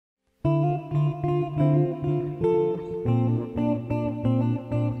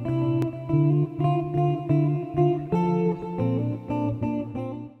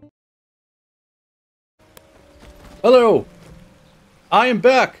Hello, I am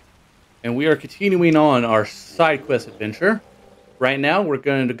back, and we are continuing on our side quest adventure. Right now, we're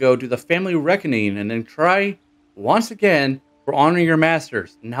going to go do the family reckoning, and then try once again for honoring your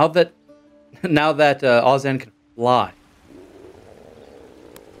masters. Now that Ozan can fly,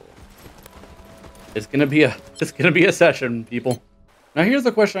 it's gonna be a session, people. Now, here's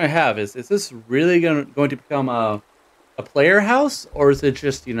the question I have: Is this really going to become a player house, or is it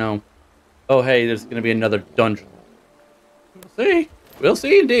just oh hey, there's gonna be another dungeon? We'll see. We'll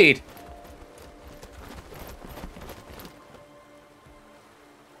see indeed.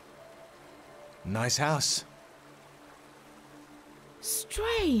 Nice house.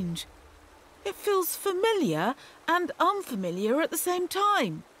 Strange. It feels familiar and unfamiliar at the same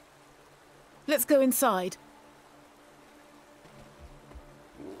time. Let's go inside.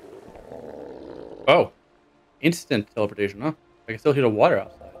 Oh. Instant teleportation, huh? I can still hear the water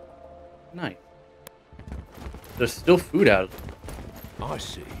outside. Nice. There's still food out. I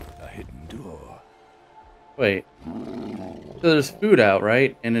see a hidden door. Wait. So there's food out,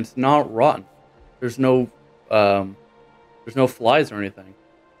 right? And it's not rotten. There's no flies or anything.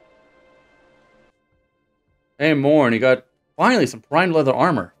 Hey, Morn, you got finally some prime leather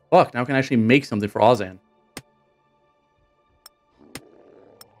armor. Fuck, now I can actually make something for Ozan.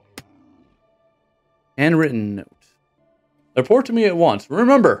 Handwritten note. Report to me at once.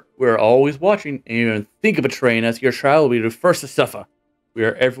 Remember, we are always watching, and you think of betraying us, your child will be the first to suffer. We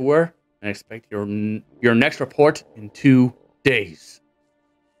are everywhere, and expect your next report in 2 days.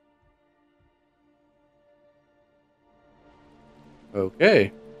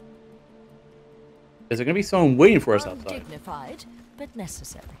 Okay. Is there going to be someone waiting for us outside? Undignified, but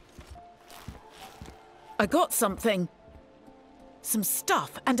necessary. I got something. Some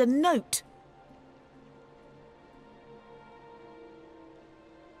stuff and a note.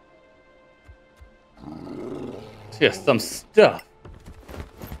 Yes, some stuff.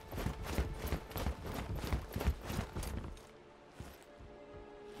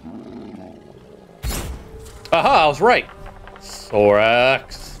 Aha, I was right.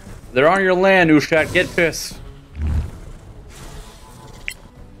 Sorax. They're on your land, Ushat. Get pissed.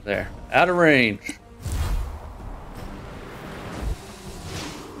 There. Out of range.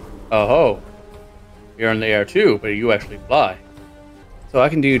 Oh ho. You're in the air too, but you actually fly. So I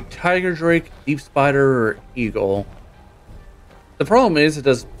can do Tiger Drake, Deep Spider, or Eagle. The problem is it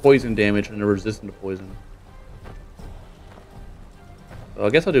does poison damage and they're resistant to poison. So I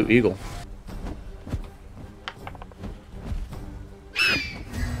guess I'll do Eagle.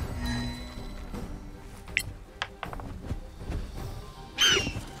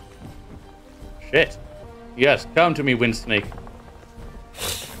 Shit. Yes, come to me, Wind Snake.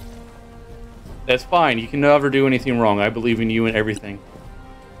 That's fine. You can never do anything wrong. I believe in you and everything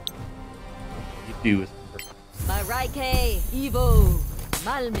you do is perfect. Maraike, Evo,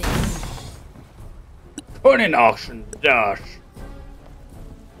 Malmi. Put in auction, dash.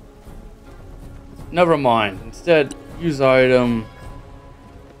 Never mind. Instead, use item.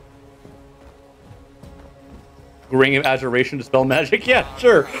 Ring of Adoration to spell magic? Yeah,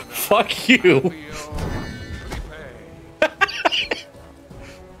 sure. Fuck you.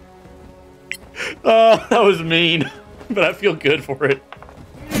 Oh, that was mean. But I feel good for it.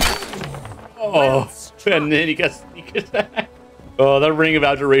 Oh, and then he got sneak attack. Oh, that Ring of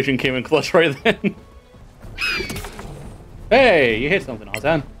Adoration came in clutch right then. Hey, you hit something,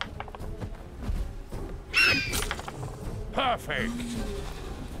 Ozan. Perfect.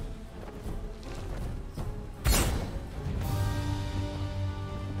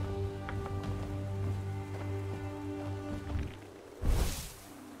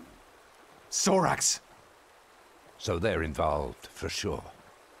 Sorax. So they're involved, for sure.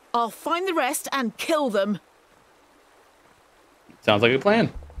 I'll find the rest and kill them. Sounds like a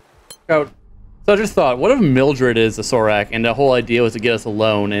plan. So I just thought, what if Mildred is a Sorak and the whole idea was to get us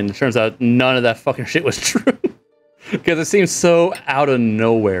alone, and it turns out none of that fucking shit was true? Because it seems so out of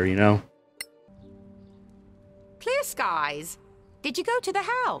nowhere, you know? Clear skies. Did you go to the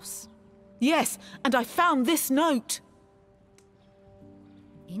house? Yes, and I found this note.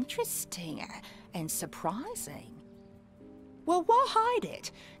 Interesting and surprising. Well, why hide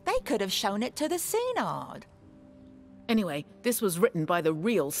it? They could have shown it to the Synod. Anyway, this was written by the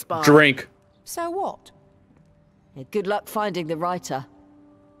real spy. Drink. So what? Yeah, good luck finding the writer.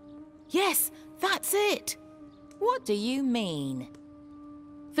 Yes, that's it. What do you mean?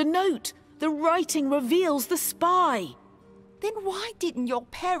 The note. The writing reveals the spy. Then why didn't your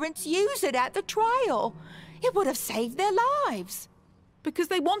parents use it at the trial? It would have saved their lives. Because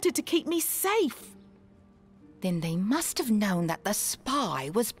they wanted to keep me safe. Then they must have known that the spy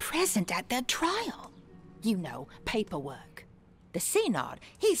was present at their trial. You know, paperwork. The Synod,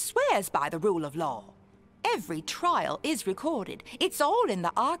 he swears by the rule of law. Every trial is recorded. It's all in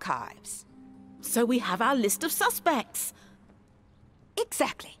the archives. So we have our list of suspects.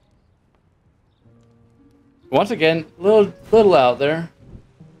 Exactly. Once again, little out there.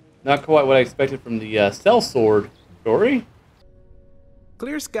 Not quite what I expected from the sellsword story.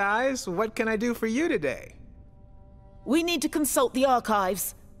 Clear skies, what can I do for you today? We need to consult the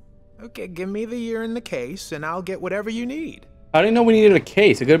archives. Okay, give me the year in the case, and I'll get whatever you need. I didn't know we needed a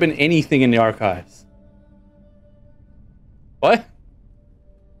case. It could have been anything in the archives. What?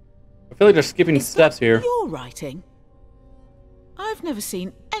 I feel like they're skipping Is steps that here. your writing? I've never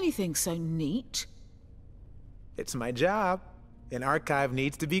seen anything so neat. It's my job. An archive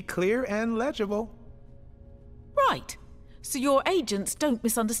needs to be clear and legible. Right. So your agents don't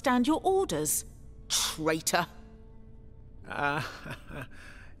misunderstand your orders. Traitor.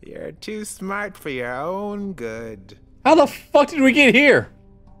 You're too smart for your own good. How the fuck did we get here?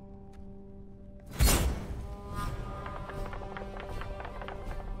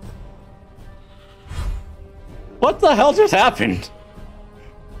 What the hell just happened?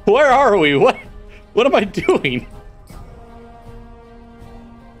 Where are we? What am I doing?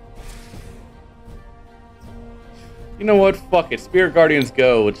 You know what? Fuck it. Spirit Guardians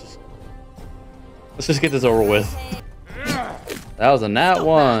go. Let's just get this over with. That was a nat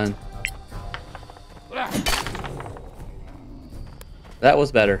 1. That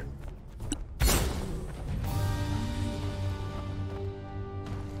was better.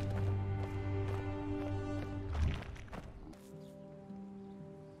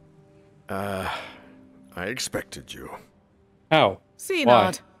 I expected you. How?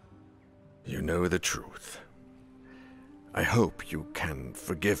 Synod. You know the truth. I hope you can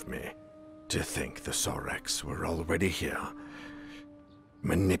forgive me to think the Sorex were already here,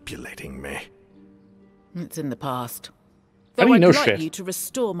 manipulating me. It's in the past. How do Though you I'd know like shit? you to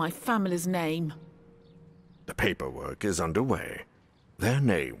restore my family's name. The paperwork is underway. Their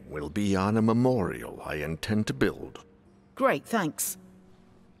name will be on a memorial I intend to build. Great, thanks.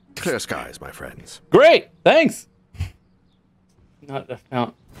 Clear skies, my friends. Great, thanks. Could not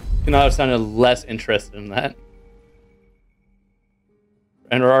have sounded less interested in that.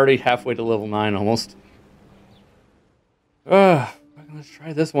 And we're already halfway to level 9 almost. Let's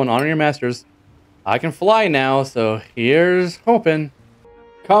try this one. Honor your masters. I can fly now, so here's hoping.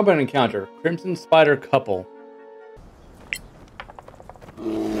 Combat encounter. Crimson Spider couple.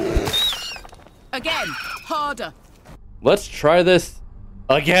 Again, harder. Let's try this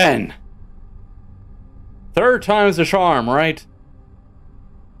again. Third time's the charm, right?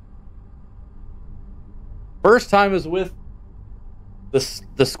 First time is with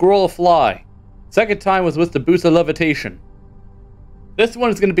the Scroll of Fly. Second time was with the Boost of Levitation. This one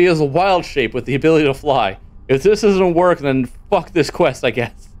is going to be as a wild shape with the ability to fly. If this doesn't work, then fuck this quest, I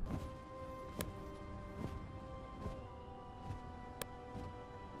guess.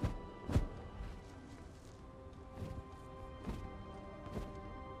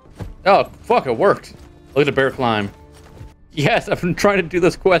 Oh, fuck, it worked. Look at the bear climb. Yes, I've been trying to do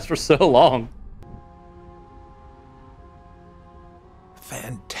this quest for so long.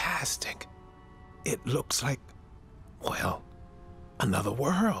 Fantastic. It looks like, well, another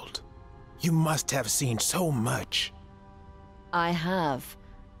world. You must have seen so much. I have.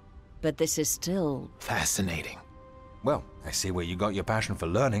 But this is still... Fascinating. Well, I see where you got your passion for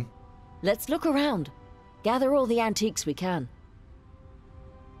learning. Let's look around. Gather all the antiques we can.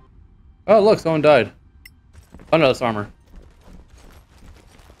 Oh, look, someone died. Oh no, that's armor.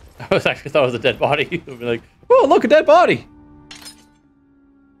 I actually thought it was a dead body. I'd be like, oh, look, a dead body!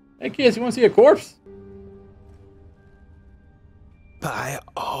 Hey kids, you want to see a corpse? By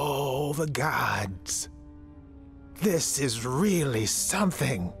all the gods. This is really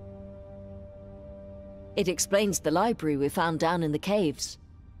something. It explains the library we found down in the caves.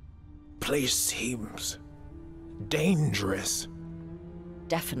 Place seems dangerous.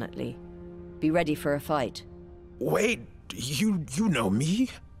 Definitely. Be ready for a fight. Wait, you know me?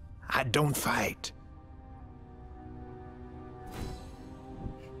 I don't fight.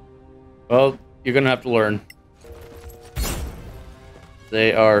 Well, you're gonna have to learn.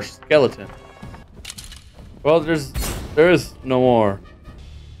 They are skeleton. Well, there is no more.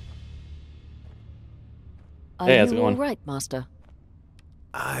 Are Hey, how's it you all going? right, Master?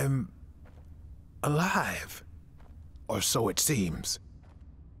 I'm alive. Or so it seems.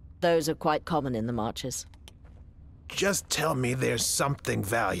 Those are quite common in the marches. Just tell me there's something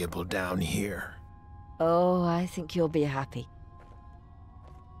valuable down here. Oh, I think you'll be happy.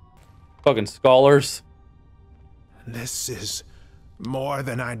 Fucking scholars. This is more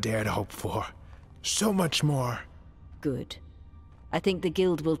than I dared hope for. So much more. Good. I think the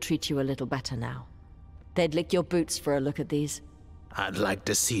guild will treat you a little better now. They'd lick your boots for a look at these. I'd like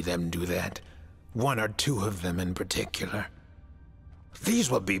to see them do that. One or two of them in particular. These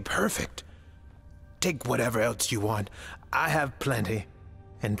will be perfect. Take whatever else you want. I have plenty.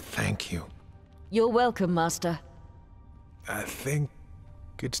 And thank you. You're welcome, Master. I think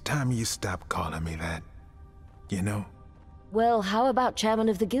it's time you stop calling me that. You know? Well, how about Chairman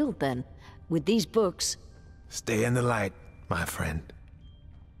of the Guild, then? With these books... Stay in the light, my friend.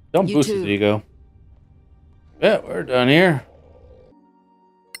 Don't You boost too. his ego. Yeah, we're done here.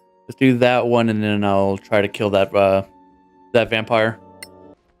 Let's do that one, and then I'll try to kill that that vampire.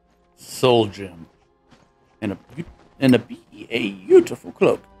 Soul gem. And a beautiful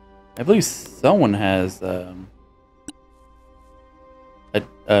cloak. I believe someone has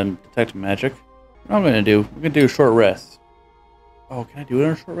detect magic. What I'm gonna do? We're gonna do a short rest. Oh, can I do it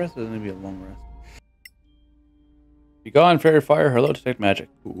on a short rest? Or is it gonna be a long rest? Be gone, fairy fire. Hello, detect magic.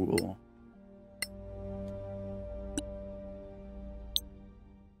 Cool.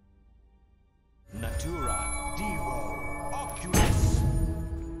 Natura Divo Oculus.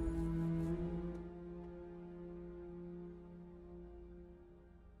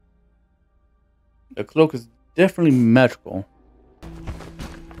 The cloak is definitely magical.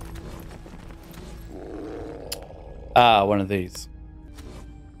 Ah, one of these.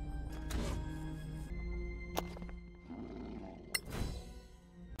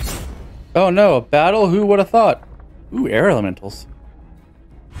 Oh no, a battle? Who would have thought? Ooh, air elementals.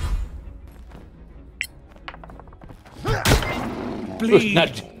 Ooh,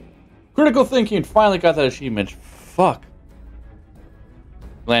 not critical thinking. Finally got that achievement. Fuck.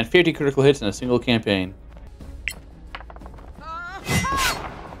 Land 50 critical hits in a single campaign.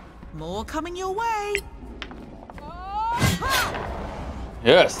 More coming your way.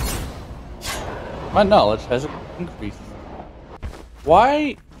 Yes. My knowledge has increased.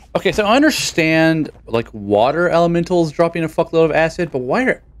 Why? Okay, so I understand like water elementals dropping a fuckload of acid, but why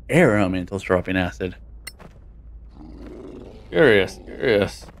are air elementals dropping acid? Curious,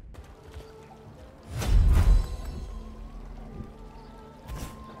 curious.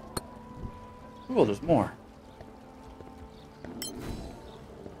 Cool, there's more.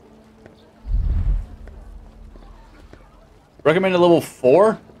 Recommended level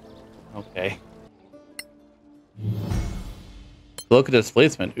 4? Okay. Look at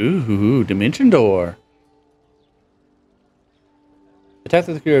displacement. Ooh, dimension door. Attack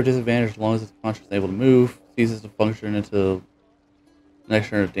the creature of disadvantage as long as it's conscious and able to move. Ceases to function until the next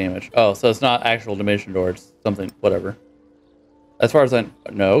turn of damage. Oh, so it's not actual dimension door. It's something, whatever. As far as I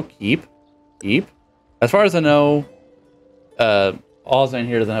know, keep. As far as I know, all in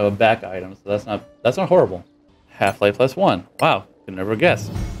here doesn't have a back item, so that's not horrible. Half-life +1. Wow, could never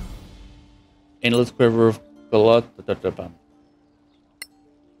guess. Endless quiver of cool.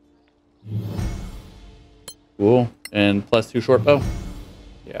 And +2 short bow.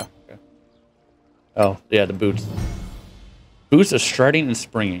 Yeah. Okay. Oh, yeah, the boots. Boots are striding and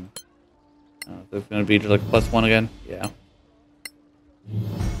springing. That's gonna be just like +1 again. Yeah.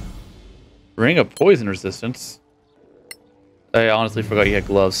 Ring of poison resistance. I honestly forgot you had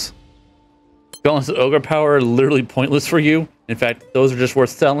gloves. Balance ogre power are literally pointless for you. In fact, those are just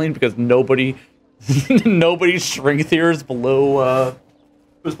worth selling because nobody's strength here is below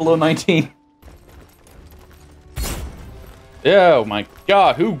below 19. Oh my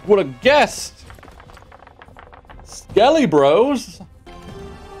god, who would have guessed? Skelly bros.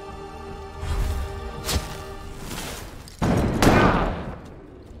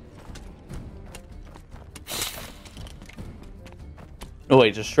 Oh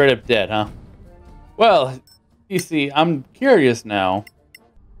wait, just straight up dead, huh? Well, you see, I'm curious now.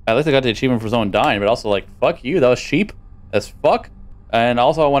 At least I got the achievement for someone dying, but also like, fuck you, that was cheap as fuck. And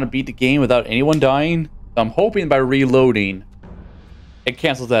also I want to beat the game without anyone dying. So I'm hoping by reloading, it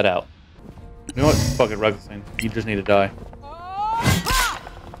cancels that out. You know what? Fuck it, Ruggleson. You just need to die.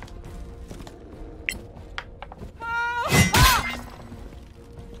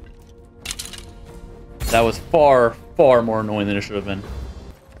 That was far, far more annoying than it should have been.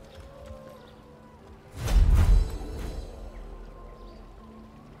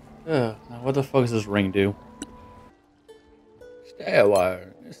 Now what the fuck does this ring do? Stay a while.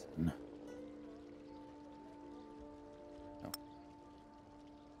 Listen. No.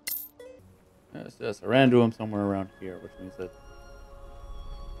 Yes, I ran into him somewhere around here, which means that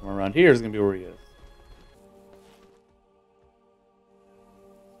somewhere around here is gonna be where he is.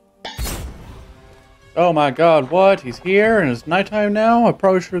 Oh my god, what? He's here and it's nighttime now? I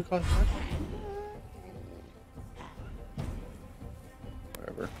probably should have caught that.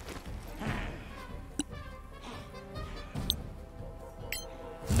 Whatever.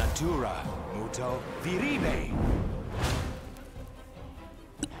 Natura muto viribe.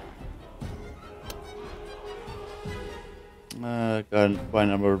 Got quite a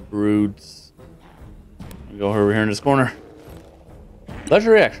number of broods. Go over here in this corner.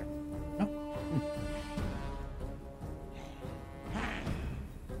 Legendary action. No.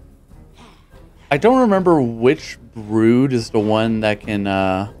 I don't remember which brood is the one that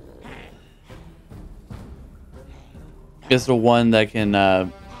can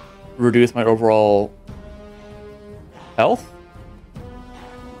reduce my overall health.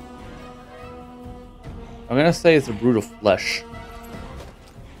 I'm gonna say it's a brood of flesh.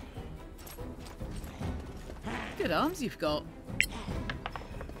 Good arms you've got.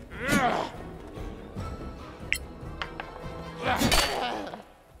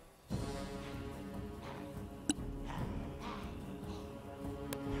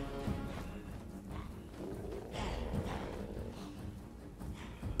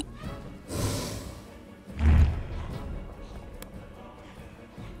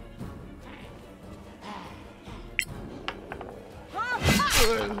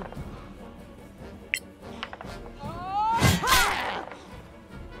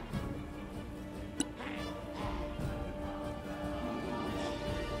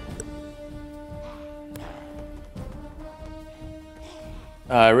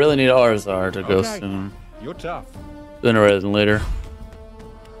 I really need Arzar to go soon. You're tough. Sooner rather than later.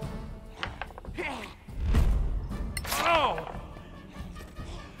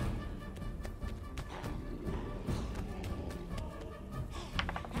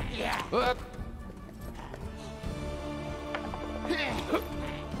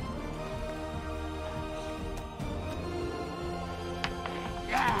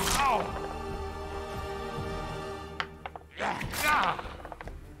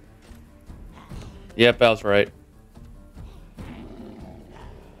 Yep, I was right.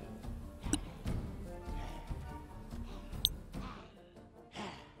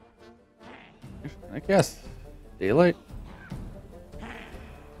 I guess. Daylight?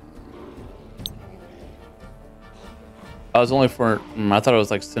 I was only for... I thought it was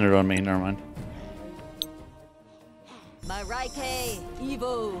like centered on me. Never mind. My Raike,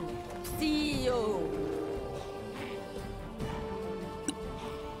 Evo, CEO.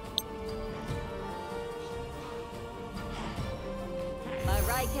 My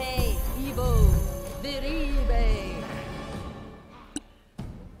Raike, Evo, Viribe.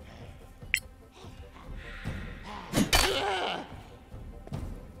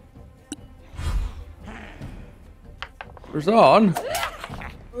 Where's on?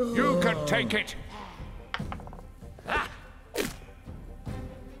 You can take it.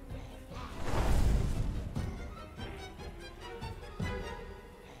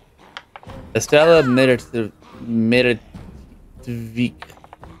 Estella Meretvik.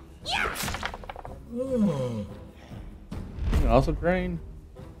 Also drain.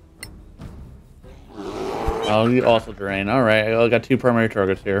 Oh, you also drain. All right, I got two primary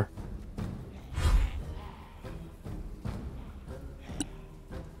targets here.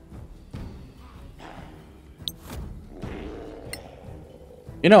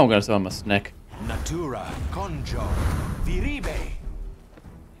 You know I'm gonna sell him a snick. Natura conjo viribe.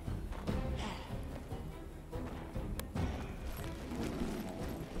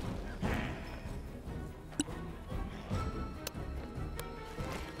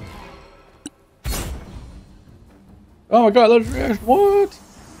 Oh my god, let's react. What?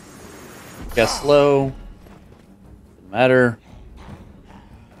 Got slow. Doesn't matter.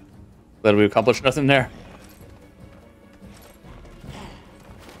 Glad we accomplished nothing there.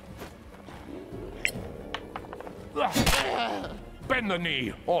 Bend the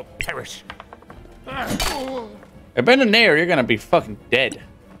knee or perish. If bend the knee or you're gonna be fucking dead.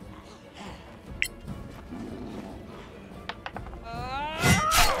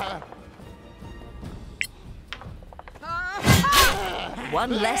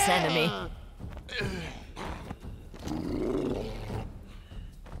 One less enemy.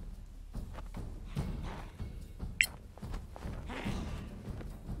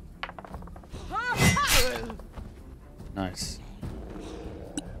 Nice.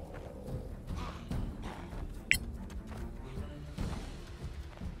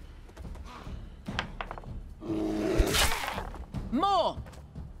 More!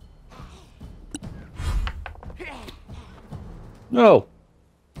 No.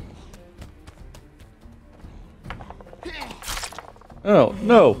 Oh,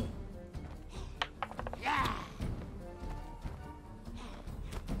 no.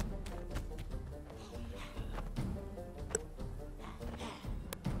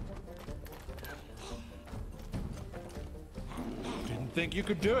 Didn't think you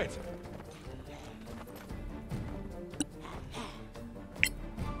could do it.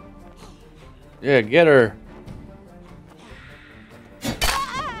 Yeah, get her.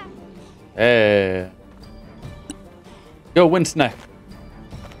 Hey. Go, wind snack.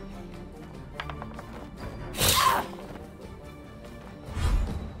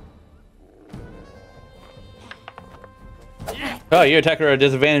 Oh, you attack her at a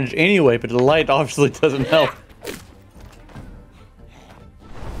disadvantage anyway, but the light obviously doesn't help.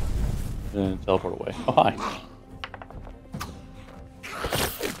 And teleport away. Oh, hi.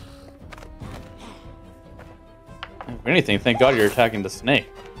 If anything, thank God you're attacking the snake.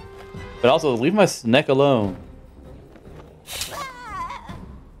 But also, leave my snake alone.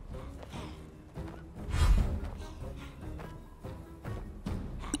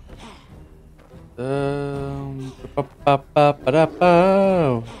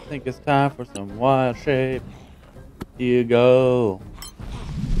 I think it's time for some wild shape. Here you go.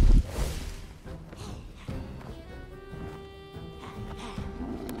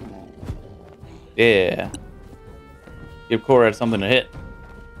 Yeah. Give Korad something to hit.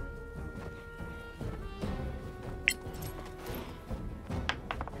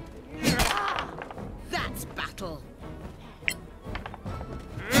 That's battle.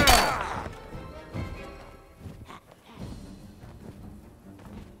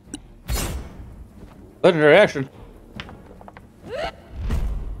 Legendary action.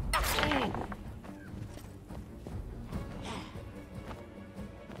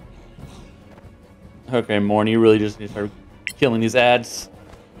 Okay, Morn, you really just need to start killing these ads.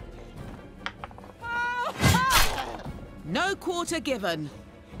 No quarter given.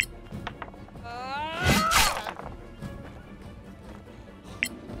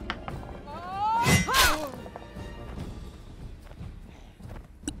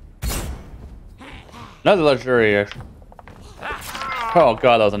 Another legendary action. Oh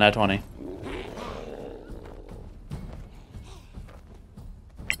god, that was a nat 20.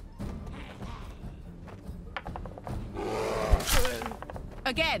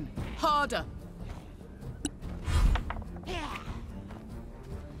 Again, harder.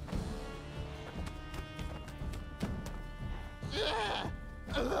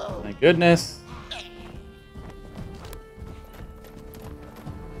 Thank goodness.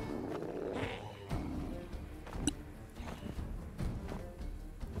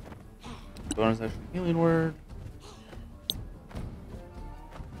 Bonus action healing word.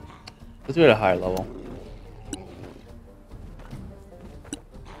 Let's do it at a higher level.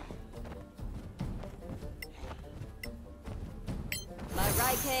 My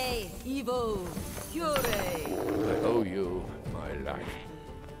Raike, Evo, Cure. I owe you my life.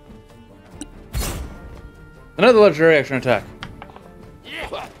 Another legendary action attack.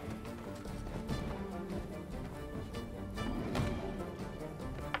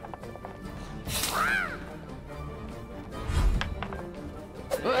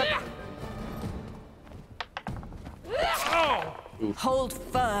 Hold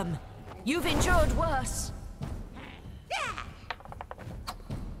firm. You've endured worse.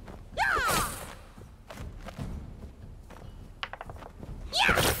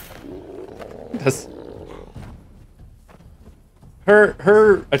 That's...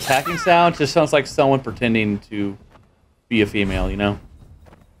 Her attacking sound just sounds like someone pretending to be a female, you know?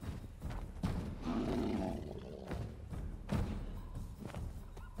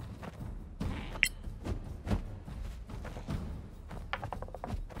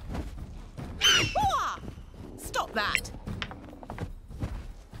 Stop that.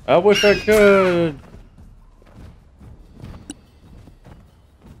 I wish I could.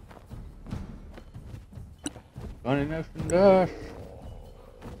 Funny notion dash.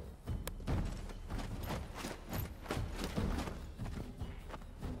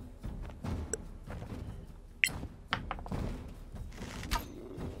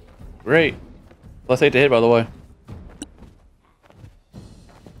 Great. +8 to hit, by the way.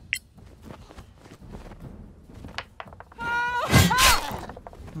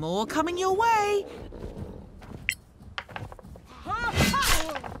 More coming your way.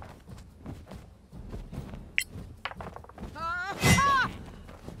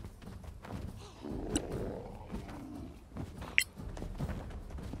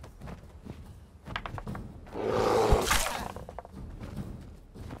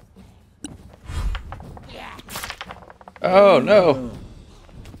 Oh no.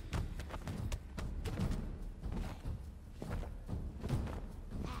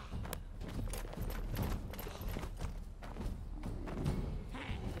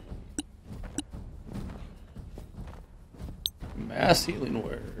 Mass healing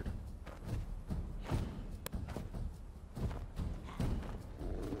word.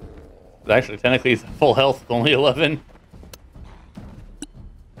 Actually, technically, he's full health with only 11.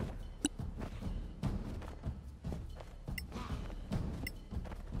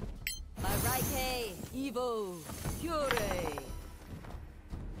 Marike, Evo, Cure.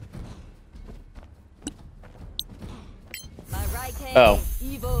 Marike, Oh,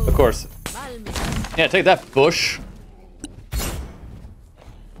 Evo, of course. Malmis. Yeah, take that, Bush.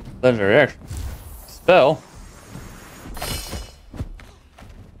 Legendary action. Spell.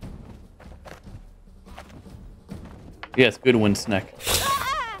 Yes, good wind snack.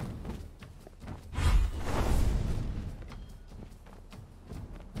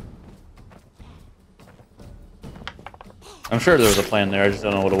 I'm sure there was a plan there, I just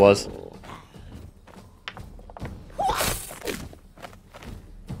don't know what it was.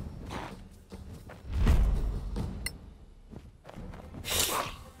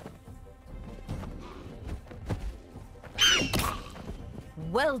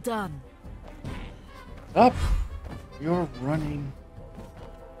 Well done. Stop. You're running.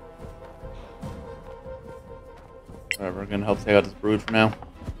 Whatever, we're gonna help take out this brood for now.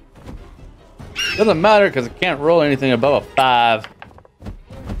 Doesn't matter because it can't roll anything above a 5.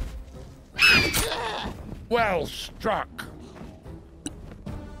 Well struck.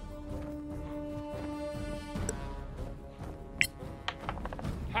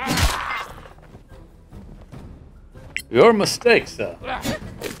 Your mistake, sir.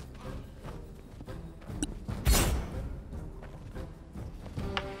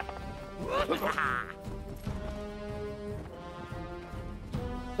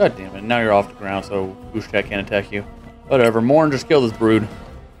 God damn it, now you're off the ground, so Bushcat can't attack you. Whatever, Morn, just kill this brood.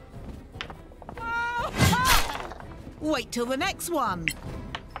 Wait till the next one.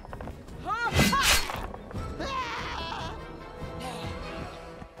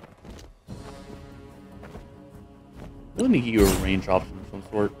 Really need to give you a range option of some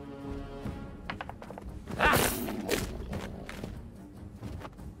sort.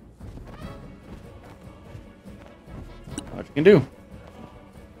 What you can do.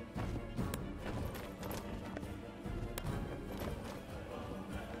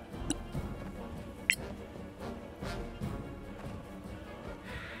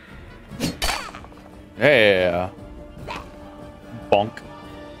 Yeah. Bonk.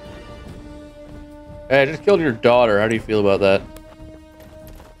 Hey, I just killed your daughter. How do you feel about that?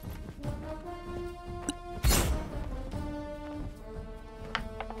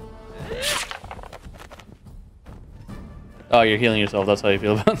 Oh, you're healing yourself. That's how you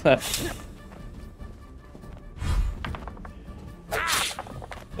feel about that.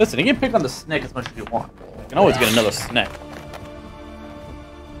 Listen, you can pick on the snake as much as you want. You can always get another snake.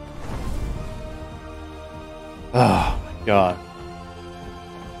 Oh, my God.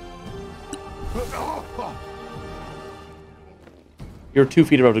 You're 2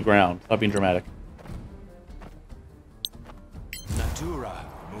 feet above the ground. Stop being dramatic. Natura,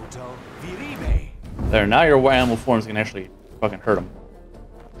 muto, viribe. There, now your animal forms can actually fucking hurt him.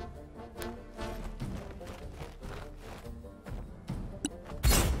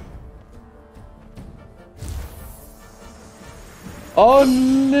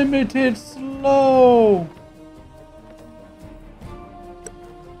 Unlimited slow!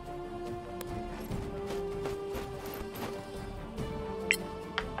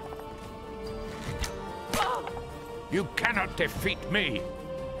 You cannot defeat me.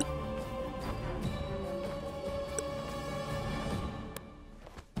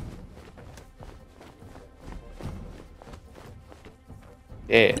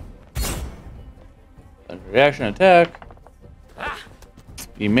 Yeah. Under reaction attack.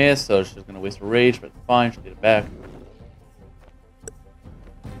 You missed, so she's gonna waste her rage, but it's fine, she'll get it back.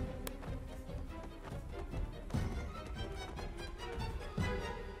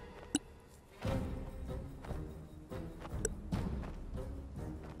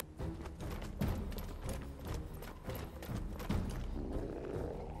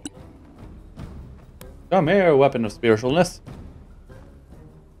 Come here, weapon of spiritualness.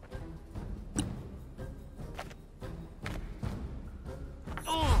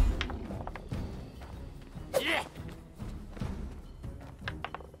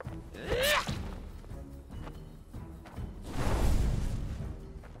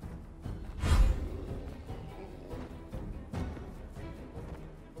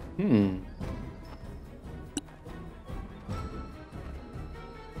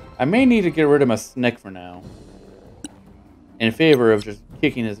 I may need to get rid of my snake for now. In favor of just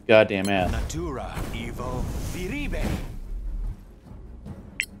kicking his goddamn ass. Natura, evo, viribe.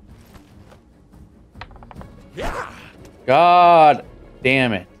 God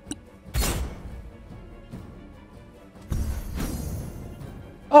damn it.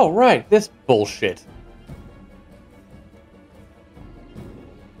 Oh, right, this bullshit.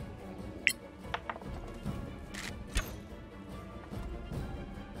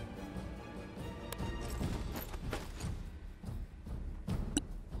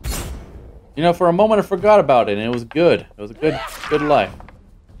 You know, for a moment I forgot about it, and it was good. It was a good life.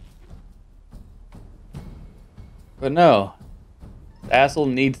 But no, the asshole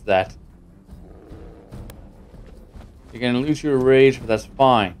needs that. You're gonna lose your rage, but that's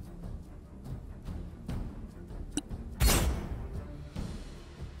fine.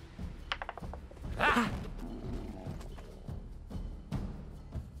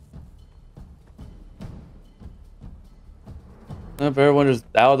 If everyone is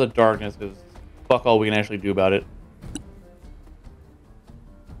out of the darkness, because fuck all we can actually do about it.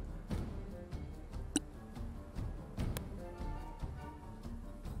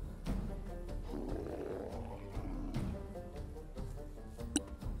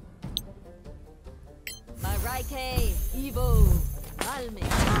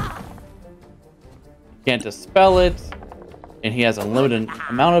 Can't dispel it, and he has a limited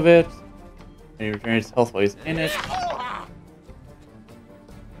amount of it, and he regenerates health while he's in it.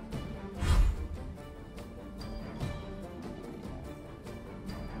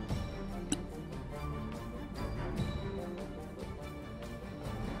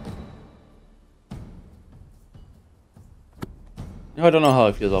 I don't know how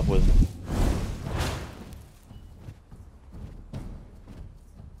it feels off with.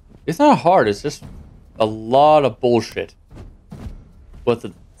 It's not hard, it's just a lot of bullshit. With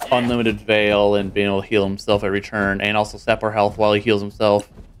the unlimited veil and being able to heal himself every turn, and also sapper health while he heals himself.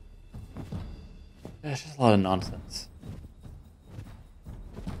 It's just a lot of nonsense.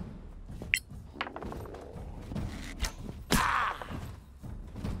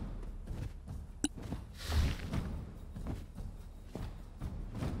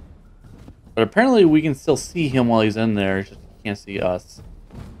 But apparently we can still see him while he's in there, just can't see us.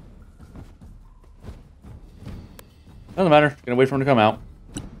 Doesn't matter, just gonna wait for him to come out.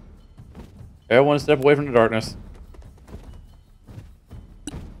 Everyone step away from the darkness.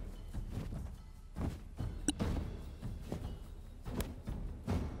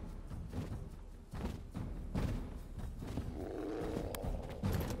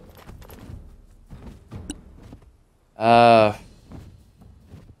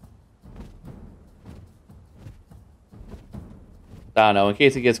 I don't know, in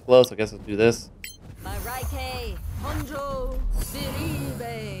case he gets close, I guess let's do this.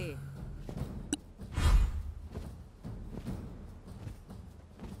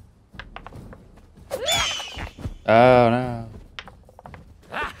 Oh no.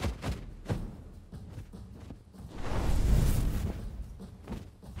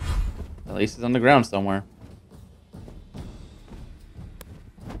 At least he's on the ground somewhere.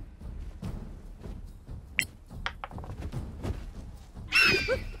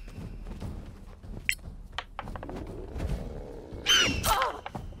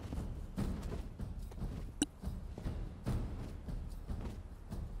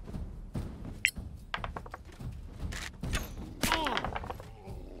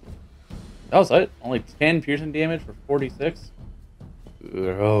 That was it. Only 10 piercing damage for 46.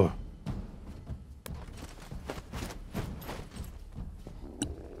 Oh.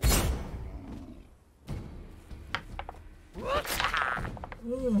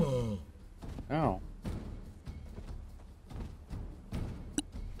 Oh.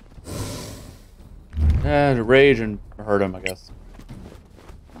 To rage and hurt him, I guess.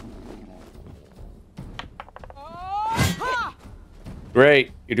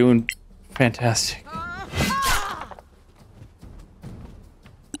 Great. You're doing fantastic.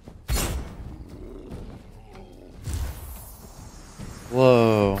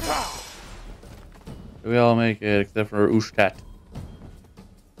 Whoa. We all make it except for Ushtat.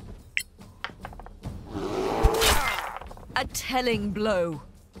 A telling blow.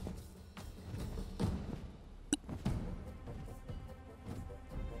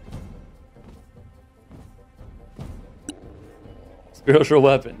 Spiritual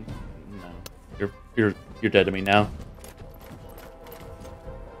weapon. No. You're dead to me now.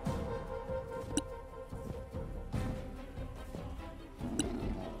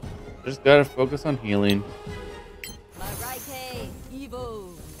 Just gotta focus on healing.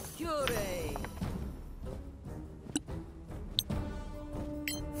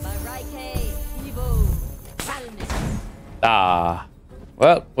 Ah.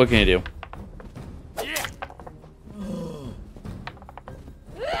 Well, what can you do?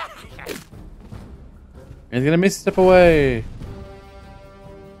 He's gonna misty step away.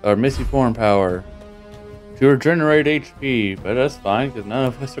 Or misty form power. To regenerate HP, but that's fine because none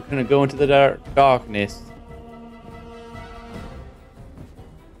of us are going to go into the darkness.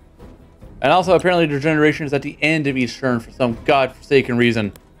 And also, apparently, regeneration is at the end of each turn for some godforsaken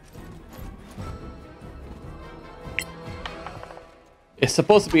reason. It's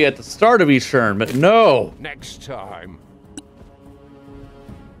supposed to be at the start of each turn, but no! Next time.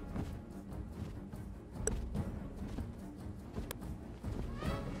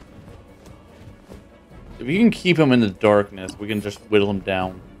 If you can keep him in the darkness, we can just whittle him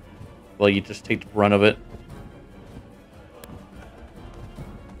down. Well, you just take the brunt of it.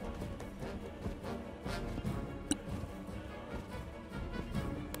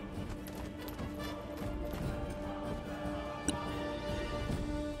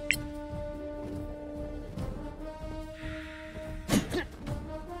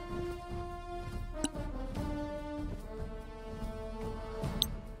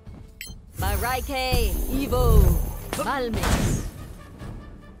 Marike, Evo, Malmix.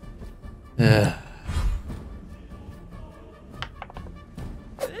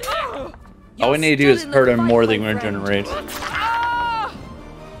 All we need to do is hurt him more than we're gonna regenerate.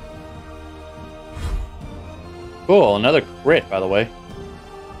 Cool, another crit, by the way.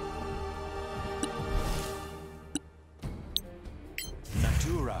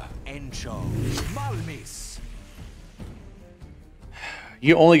 Natura, Encho, Malmis.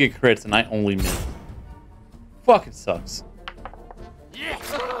 You only get crits and I only miss. Fucking sucks.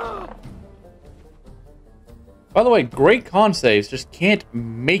 By the way, great con saves just can't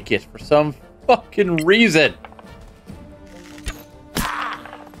make it for some fucking reason.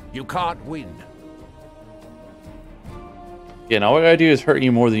 You can't win. Yeah, now what I gotta do is hurt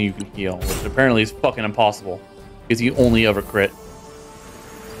you more than you can heal, which apparently is fucking impossible. Because you only ever crit.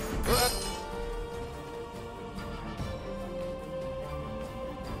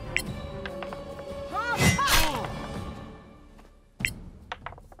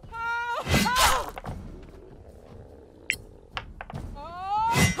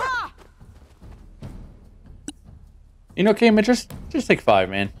 You know, Cayman, just take 5,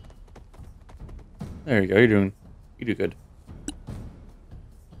 man. There you go. You do good.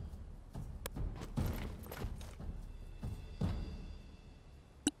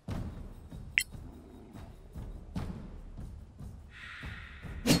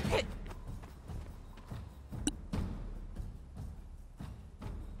 You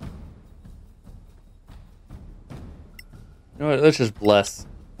know what? Let's just bless.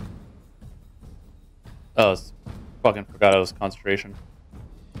 Oh, fucking forgot it was concentration.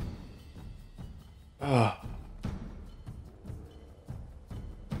 Oh.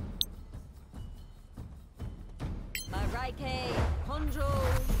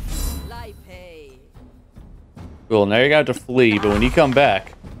 Cool, now you got to flee, but when you come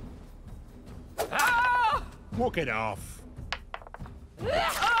back... Walk it off.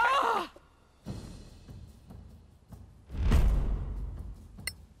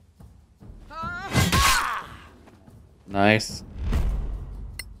 Nice.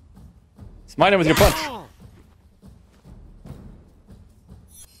 Smite him with your punch.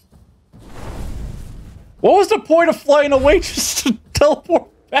 What was the point of flying away just to teleport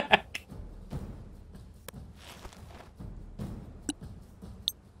back?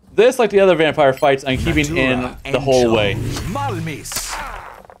 This, like the other vampire fights, I'm keeping in the whole way. Malmis.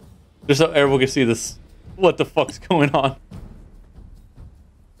 Just so everyone can see this. What the fuck's going on?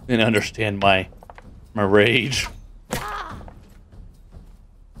 And understand my rage.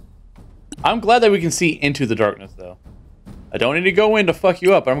 I'm glad that we can see into the darkness, though. I don't need to go in to fuck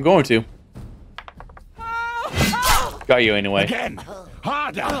you up, but I'm going to. Got you anyway. Again.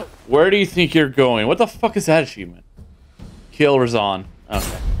 Harder. Where do you think you're going? What the fuck is that achievement? Kill Razan.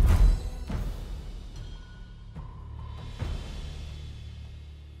 Okay.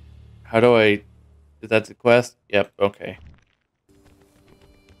 How do I... Is that the quest? Yep, okay.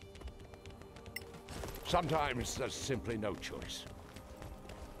 Sometimes there's simply no choice.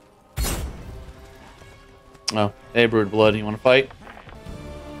 Oh, hey, Brood Blood, you want to fight?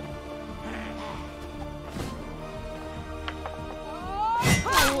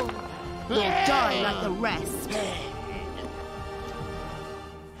 You'll die like the rest.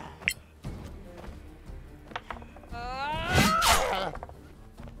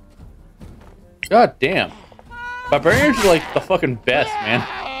 God damn. Barbarians are like the fucking best, man.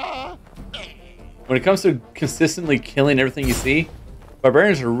 When it comes to consistently killing everything you see,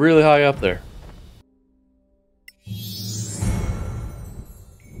 Barbarians are really high up there.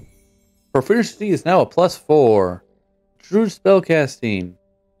 Proficiency is now a +4. True spellcasting.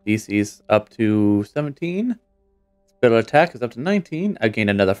 DC's up to 17. Spell attack is up to 19. I gained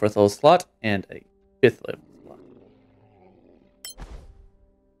another 4th level slot and a 5th level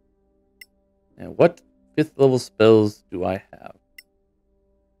And what 5th level spells do I have?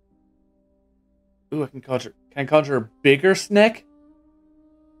 Ooh, I can conjure a bigger snake?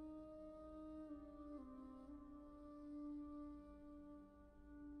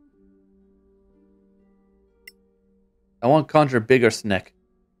 I want to conjure a bigger snake.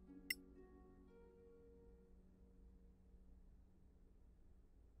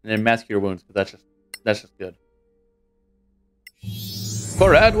 And then mask your wounds, but that's just good.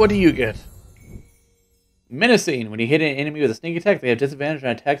 Corrad, what do you get? Menacing. When you hit an enemy with a sneak attack, they have disadvantage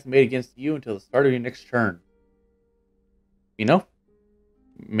on attacks made against you until the start of your next turn. You know?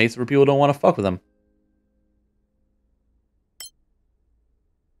 Makes it where people don't want to fuck with them.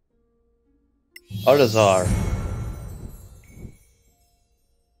 Artazar.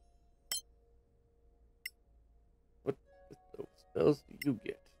 What spells do you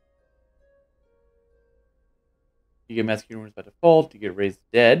get? You get Mass Cure Wounds by default. You get Raised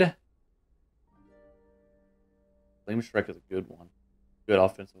Dead. Flame Strike is a good one. Good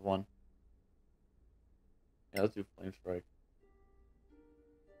offensive one. Yeah, let's do Flame Strike.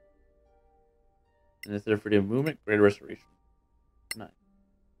 And instead of freedom of movement, Greater Restoration. Nice.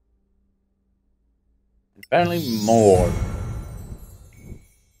 And finally, more.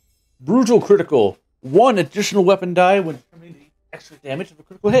 Brutal Critical. 1 additional weapon die when determining the extra damage of a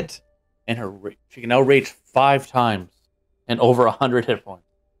critical hit. And she can now rage 5 times and over 100 hit points.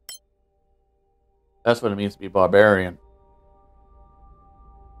 That's what it means to be barbarian.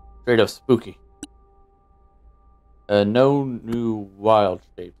 Straight up spooky. No new wild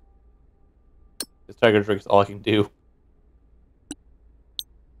shape. This Tiger Drink is all I can do.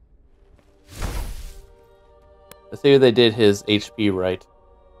 Let's see if they did his HP right.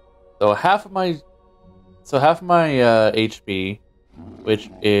 So half of my HP,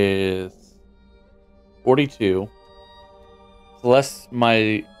 which is 42, plus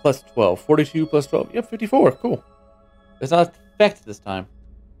my plus 12. 42 plus 12. Yep, 54. Cool. It's not affected this time.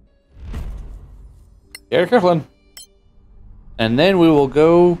 Very careful. And then we will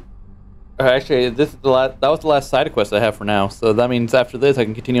go. Actually, this is that was the last side quest I have for now. So that means after this, I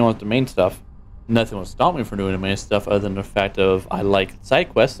can continue on with the main stuff. Nothing will stop me from doing the main stuff other than the fact of I like side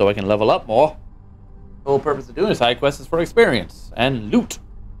quests, so I can level up more. The whole purpose of doing a side quest is for experience and loot.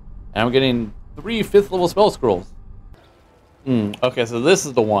 And I'm getting 3 5th level spell scrolls. Okay, so this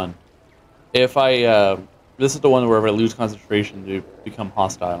is the one. If I this is the one where if I lose concentration to become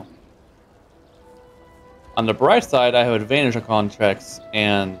hostile. On the bright side, I have advantage on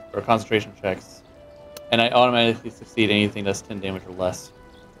concentration checks, and I automatically succeed anything that's 10 damage or less,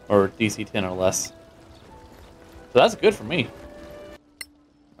 or DC 10 or less. So that's good for me.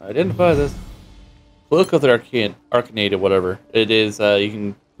 Identify this. Cloak of the Arcanate or whatever. It is, you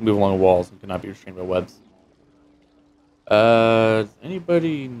can move along walls and cannot be restrained by webs. Does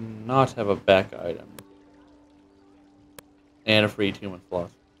anybody not have a back item? And a free 2-month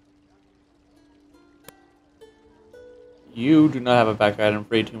slot. You do not have a back item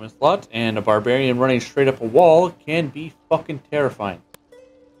for a 2-month slot, and a barbarian running straight up a wall can be fucking terrifying.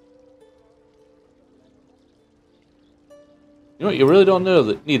 You know what? You really don't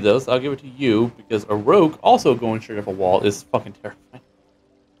need those. I'll give it to you, because a rogue also going straight up a wall is fucking terrifying.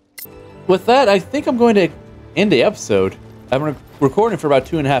 With that, I think I'm going to end the episode. I've been recording for about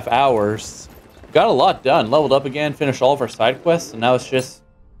 2.5 hours. Got a lot done. Leveled up again, finished all of our side quests, and now it's just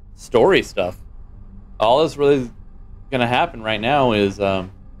story stuff. All that's really gonna happen right now is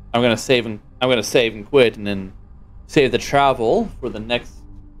I'm gonna save and quit, and then save the travel for the next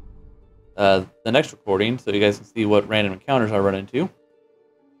recording, so you guys can see what random encounters I run into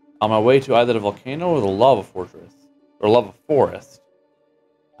on my way to either the volcano or the lava fortress or lava forest.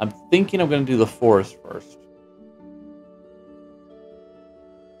 I'm thinking I'm gonna do the forest first.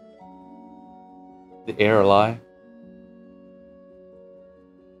 The air lie.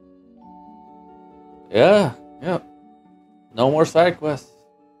 Yeah. No more side quests.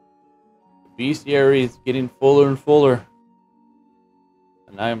 The bestiary is getting fuller and fuller.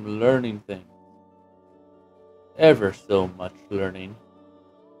 And I am learning things. Ever so much learning.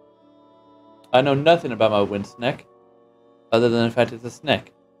 I know nothing about my wind snake, other than the fact it's a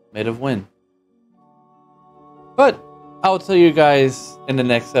snake made of wind. But I'll tell you guys in the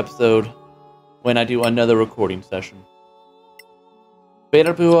next episode when I do another recording session.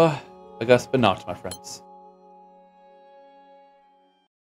 Beta Bua, August but not, my friends.